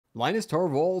Linus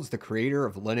Torvalds, the creator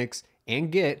of Linux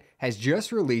and Git, has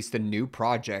just released a new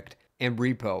project and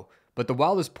repo. But the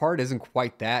wildest part isn't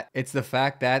quite that. It's the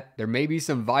fact that there may be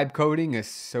some vibe coding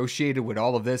associated with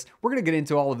all of this. We're going to get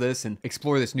into all of this and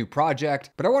explore this new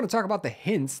project, but I want to talk about the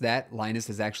hints that Linus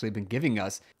has actually been giving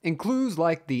us, and clues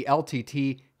like the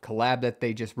LTT collab that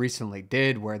they just recently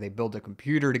did where they build a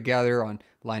computer together on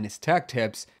Linus Tech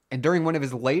Tips. And during one of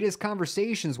his latest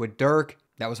conversations with Dirk,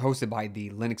 that was hosted by the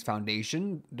Linux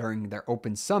Foundation during their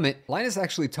open summit, Linus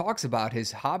actually talks about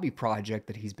his hobby project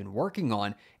that he's been working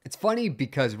on. It's funny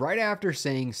because right after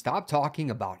saying stop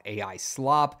talking about AI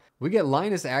slop, we get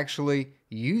Linus actually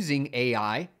using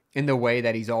AI in the way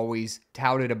that he's always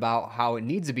touted about how it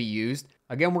needs to be used.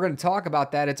 Again, we're going to talk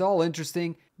about that. It's all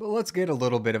interesting, but let's get a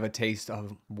little bit of a taste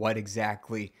of what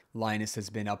exactly Linus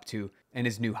has been up to in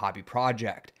his new hobby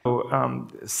project. So,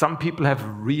 some people have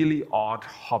really odd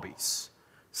hobbies.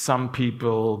 Some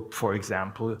people, for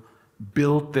example,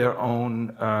 build their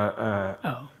own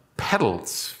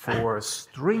pedals for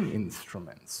string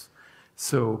instruments.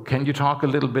 So can you talk a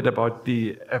little bit about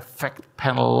the effect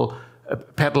pedal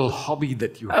hobby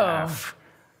that you have?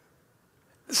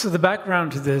 So the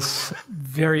background to this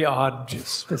very odd,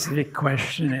 specific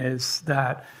question is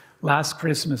that last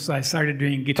Christmas I started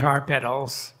doing guitar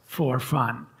pedals for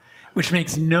fun, which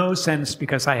makes no sense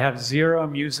because I have zero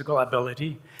musical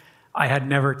ability. I had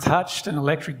never touched an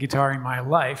electric guitar in my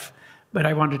life, but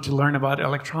I wanted to learn about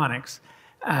electronics.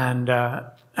 And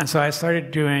so I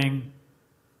started doing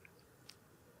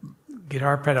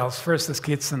guitar pedals, first as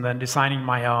kits and then designing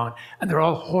my own, and they're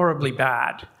all horribly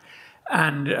bad.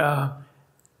 And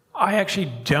I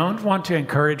actually don't want to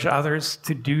encourage others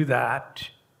to do that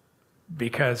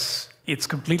because it's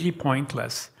completely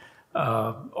pointless.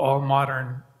 All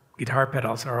modern guitar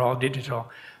pedals are all digital.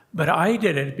 But I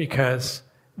did it because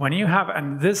when you have,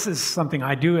 and this is something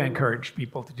I do encourage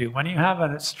people to do, when you have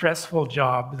a stressful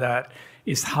job that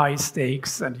is high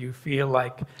stakes and you feel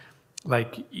like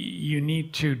you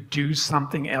need to do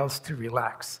something else to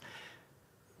relax,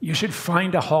 you should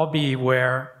find a hobby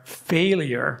where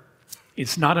failure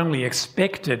is not only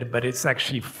expected, but it's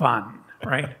actually fun,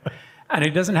 right? And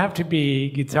it doesn't have to be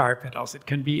guitar pedals. It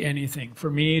can be anything. For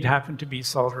me, it happened to be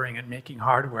soldering and making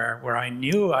hardware where I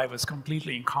knew I was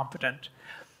completely incompetent.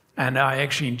 And I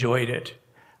actually enjoyed it.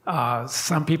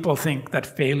 Some people think that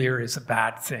failure is a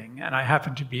bad thing, and I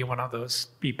happen to be one of those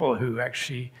people who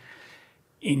actually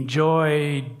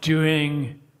enjoy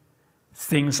doing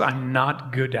things I'm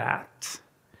not good at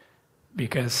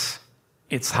because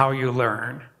it's how you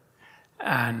learn.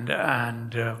 And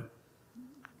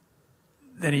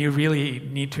then you really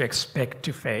need to expect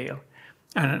to fail.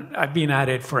 And I've been at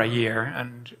it for a year,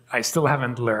 and I still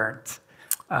haven't learned.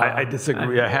 I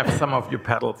disagree. I have some of your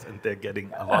pedals, and they're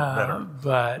getting a lot better.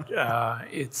 But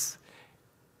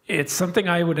it's something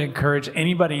I would encourage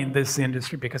anybody in this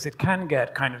industry because it can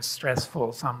get kind of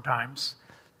stressful sometimes,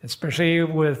 especially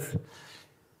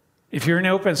if you're in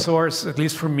open source. At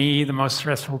least for me, the most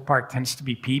stressful part tends to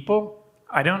be people.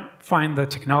 I don't find the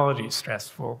technology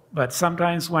stressful, but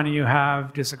sometimes when you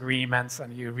have disagreements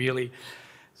and you really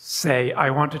say, I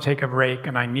want to take a break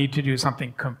and I need to do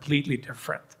something completely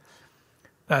different,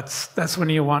 that's when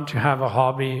you want to have a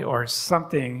hobby or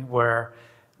something where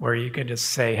you can just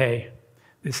say, hey,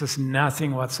 this has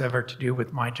nothing whatsoever to do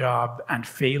with my job, and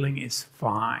failing is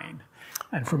fine.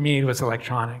 And for me, it was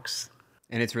electronics.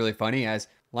 And it's really funny as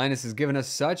Linus has given us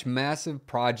such massive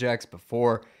projects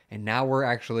before, and now we're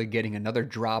actually getting another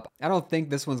drop. I don't think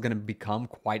this one's going to become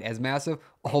quite as massive,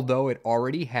 although it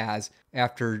already has,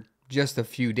 after just a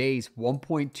few days,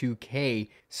 1.2K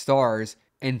stars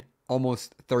and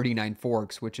almost 39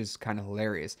 forks, which is kind of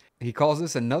hilarious. He calls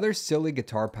this another silly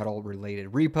guitar pedal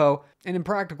related repo, and in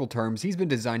practical terms, he's been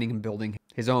designing and building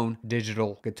his own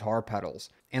digital guitar pedals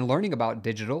and learning about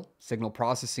digital signal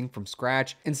processing from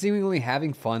scratch, and seemingly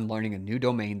having fun learning a new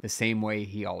domain the same way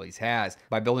he always has,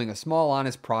 by building a small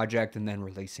honest project and then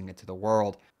releasing it to the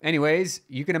world. Anyways,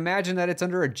 you can imagine that it's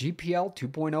under a GPL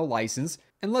 2.0 license,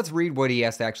 and let's read what he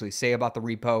has to actually say about the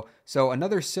repo. So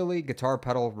another silly guitar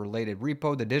pedal related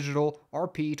repo, the digital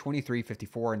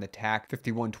RP2354 and the TAC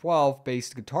 5112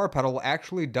 based guitar pedal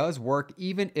actually does work,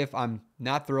 even if I'm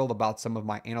not thrilled about some of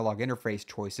my analog interface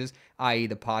choices, i.e.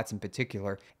 the pots in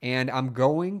particular, and I'm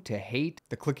going to hate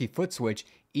the clicky foot switch,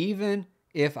 even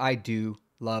if I do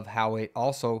love how it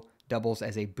also doubles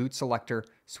as a boot selector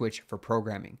switch for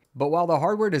programming. But while the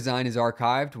hardware design is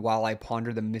archived, while I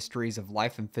ponder the mysteries of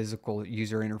life and physical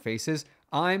user interfaces,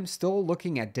 I'm still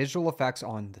looking at digital effects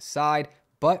on the side,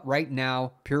 But right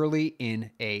now, purely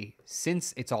in a,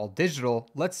 since it's all digital,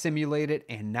 let's simulate it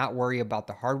and not worry about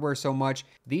the hardware so much.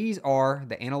 These are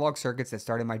the analog circuits that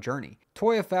started my journey.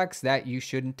 Toy effects that you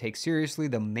shouldn't take seriously.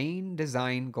 The main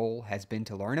design goal has been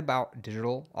to learn about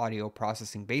digital audio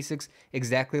processing basics,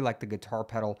 exactly like the guitar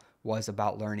pedal was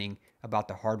about learning about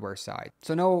the hardware side.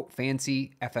 So no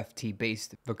fancy FFT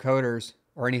based vocoders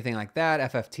or anything like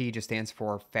that. FFT just stands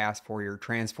for fast Fourier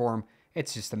transform.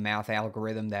 It's just a math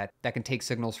algorithm that can take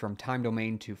signals from time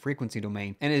domain to frequency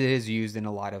domain, and it is used in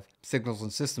a lot of signals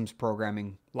and systems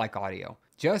programming like audio.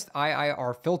 Just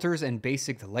IIR filters and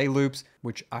basic delay loops,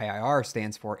 which IIR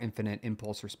stands for infinite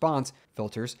impulse response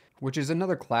filters, which is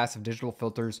another class of digital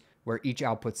filters where each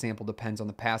output sample depends on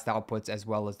the past outputs as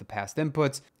well as the past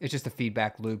inputs. It's just a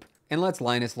feedback loop, and lets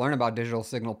Linus learn about digital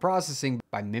signal processing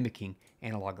by mimicking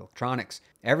analog electronics.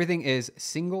 Everything is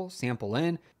single sample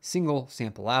in, single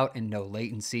sample out, and no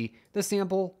latency. The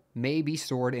sample may be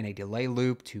stored in a delay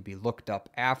loop to be looked up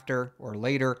after or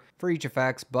later for each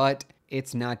effects, but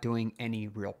it's not doing any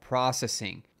real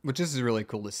processing, which is really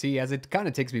cool to see, as it kind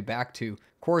of takes me back to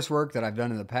coursework that I've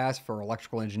done in the past for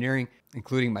electrical engineering,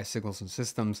 including my signals and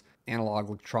systems, analog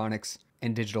electronics,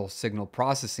 and digital signal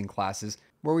processing classes,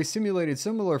 where we simulated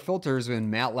similar filters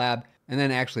in MATLAB and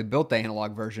then actually built the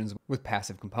analog versions with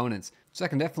passive components. So I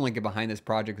can definitely get behind this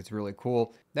project. It's really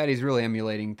cool that he's really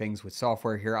emulating things with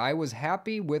software here. I was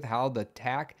happy with how the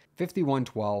TAC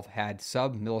 5112 had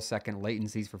sub-millisecond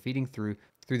latencies for feeding through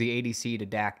the ADC to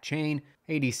DAC chain.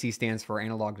 ADC stands for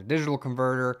analog to digital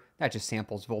converter. That just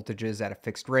samples voltages at a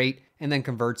fixed rate and then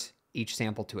converts each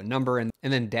sample to a number. And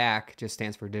then DAC just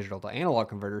stands for digital to analog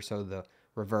converter, so the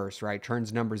reverse, right?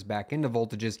 Turns numbers back into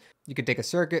voltages. You could take a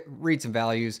circuit, read some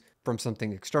values from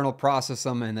something external, process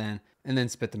them, and then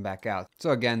spit them back out.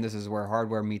 So again, this is where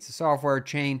hardware meets the software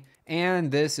chain,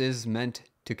 and this is meant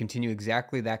to continue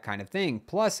exactly that kind of thing.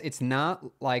 Plus, it's not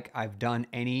like I've done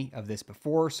any of this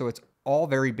before, so it's all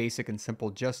very basic and simple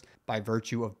just by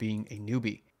virtue of being a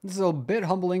newbie. This is a bit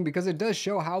humbling because it does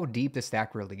show how deep the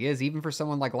stack really is, even for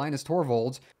someone like Linus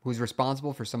Torvalds, who's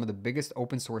responsible for some of the biggest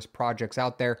open source projects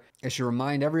out there. It should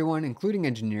remind everyone, including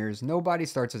engineers, nobody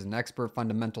starts as an expert,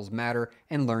 fundamentals matter,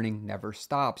 and learning never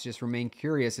stops. Just remain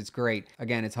curious, it's great.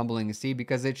 Again, it's humbling to see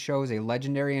because it shows a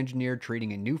legendary engineer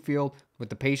treating a new field with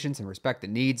the patience and respect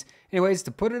it needs. Anyways, to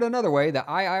put it another way, the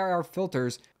IIR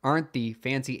filters aren't the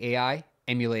fancy AI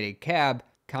emulated cab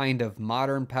kind of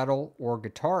modern pedal or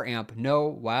guitar amp. No,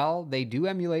 while they do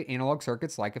emulate analog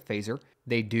circuits like a phaser,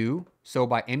 they do so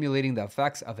by emulating the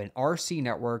effects of an RC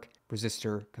network,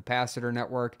 resistor capacitor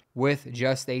network, with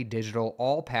just a digital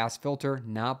all-pass filter,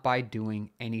 not by doing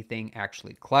anything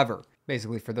actually clever.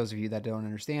 Basically, for those of you that don't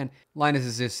understand, Linus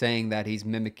is just saying that he's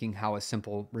mimicking how a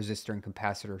simple resistor and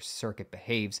capacitor circuit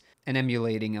behaves and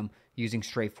emulating them using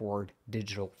straightforward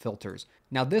digital filters.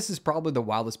 Now, this is probably the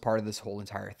wildest part of this whole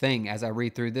entire thing. As I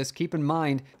read through this, keep in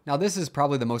mind, now this is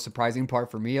probably the most surprising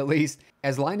part for me at least,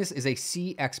 as Linus is a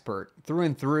C expert through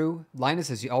and through. Linus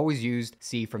has always used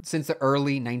C since the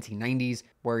early 1990s,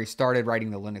 where he started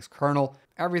writing the Linux kernel.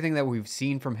 Everything that we've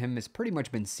seen from him has pretty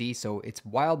much been C, so it's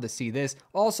wild to see this.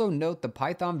 Also note the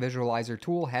Python visualizer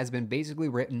tool has been basically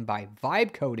written by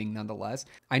vibe coding nonetheless.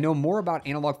 I know more about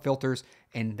analog filters,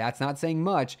 and that's not saying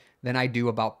much, than I do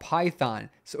about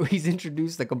Python. So he's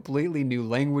introduced a completely new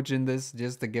language in this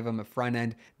just to give him a front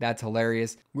end. That's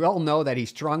hilarious. We all know that he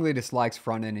strongly dislikes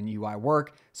front end and UI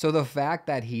work. So the fact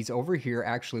that he's over here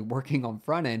actually working on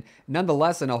front end,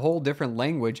 nonetheless in a whole different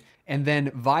language, and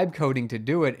then vibe coding to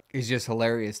do it is just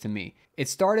hilarious to me. It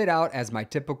started out as my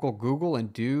typical Google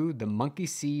and do the monkey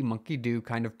see, monkey do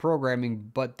kind of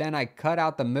programming, but then I cut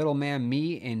out the middleman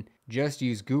me and just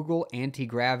use Google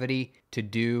anti-gravity to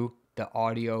do the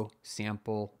audio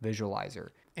sample visualizer.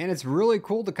 And it's really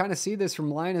cool to kind of see this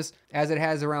from Linus, as it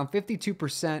has around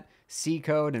 52% C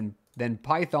code, and then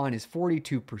Python is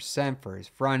 42% for his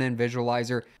front-end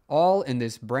visualizer, all in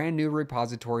this brand new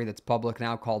repository that's public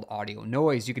now called Audio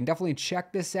Noise. You can definitely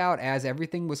check this out, as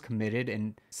everything was committed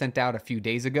and sent out a few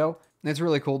days ago. And it's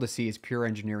really cool to see his pure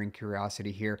engineering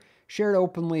curiosity here, shared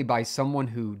openly by someone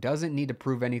who doesn't need to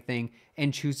prove anything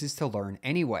and chooses to learn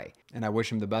anyway. And I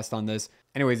wish him the best on this.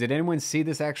 Anyways, did anyone see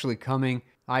this actually coming?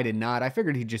 I did not. I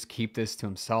figured he'd just keep this to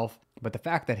himself, but the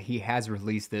fact that he has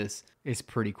released this is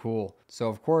pretty cool. So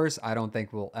of course, I don't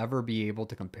think we'll ever be able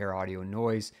to compare Audio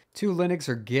Noise to Linux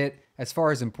or Git as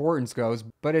far as importance goes,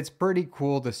 but it's pretty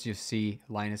cool to just see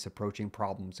Linus approaching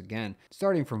problems again,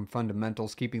 starting from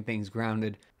fundamentals, keeping things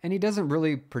grounded, and he doesn't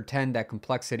really pretend that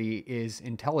complexity is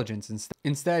intelligence,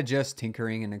 instead just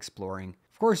tinkering and exploring.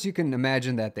 Of course, you can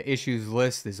imagine that the issues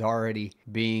list is already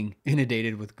being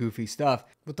inundated with goofy stuff,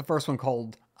 with the first one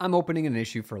called I'm opening an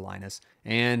issue for Linus.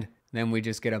 And then we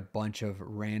just get a bunch of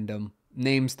random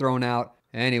names thrown out.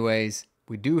 Anyways,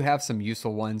 we do have some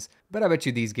useful ones, but I bet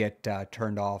you these get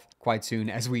turned off quite soon,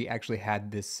 as we actually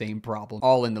had this same problem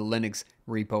all in the Linux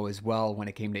repo as well when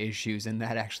it came to issues, and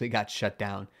that actually got shut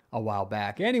down a while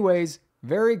back. Anyways,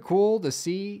 very cool to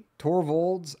see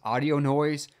Torvalds audio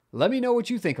noise. Let me know what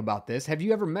you think about this. Have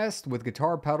you ever messed with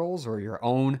guitar pedals or your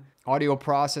own audio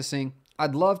processing?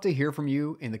 I'd love to hear from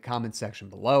you in the comments section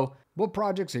below. What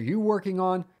projects are you working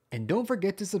on? And don't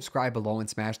forget to subscribe below and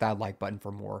smash that like button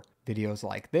for more videos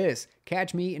like this.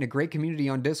 Catch me in a great community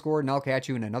on Discord, and I'll catch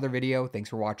you in another video. Thanks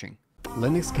for watching.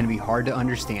 Linux can be hard to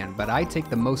understand, but I take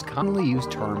the most commonly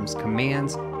used terms,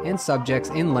 commands, and subjects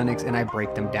in Linux and I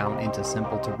break them down into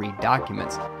simple to read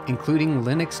documents, including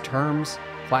Linux terms,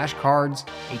 flashcards,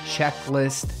 a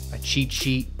checklist, a cheat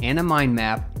sheet, and a mind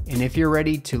map. And if you're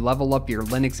ready to level up your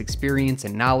Linux experience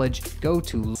and knowledge, go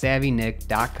to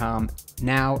SavvyNik.com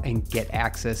now and get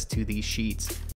access to these sheets.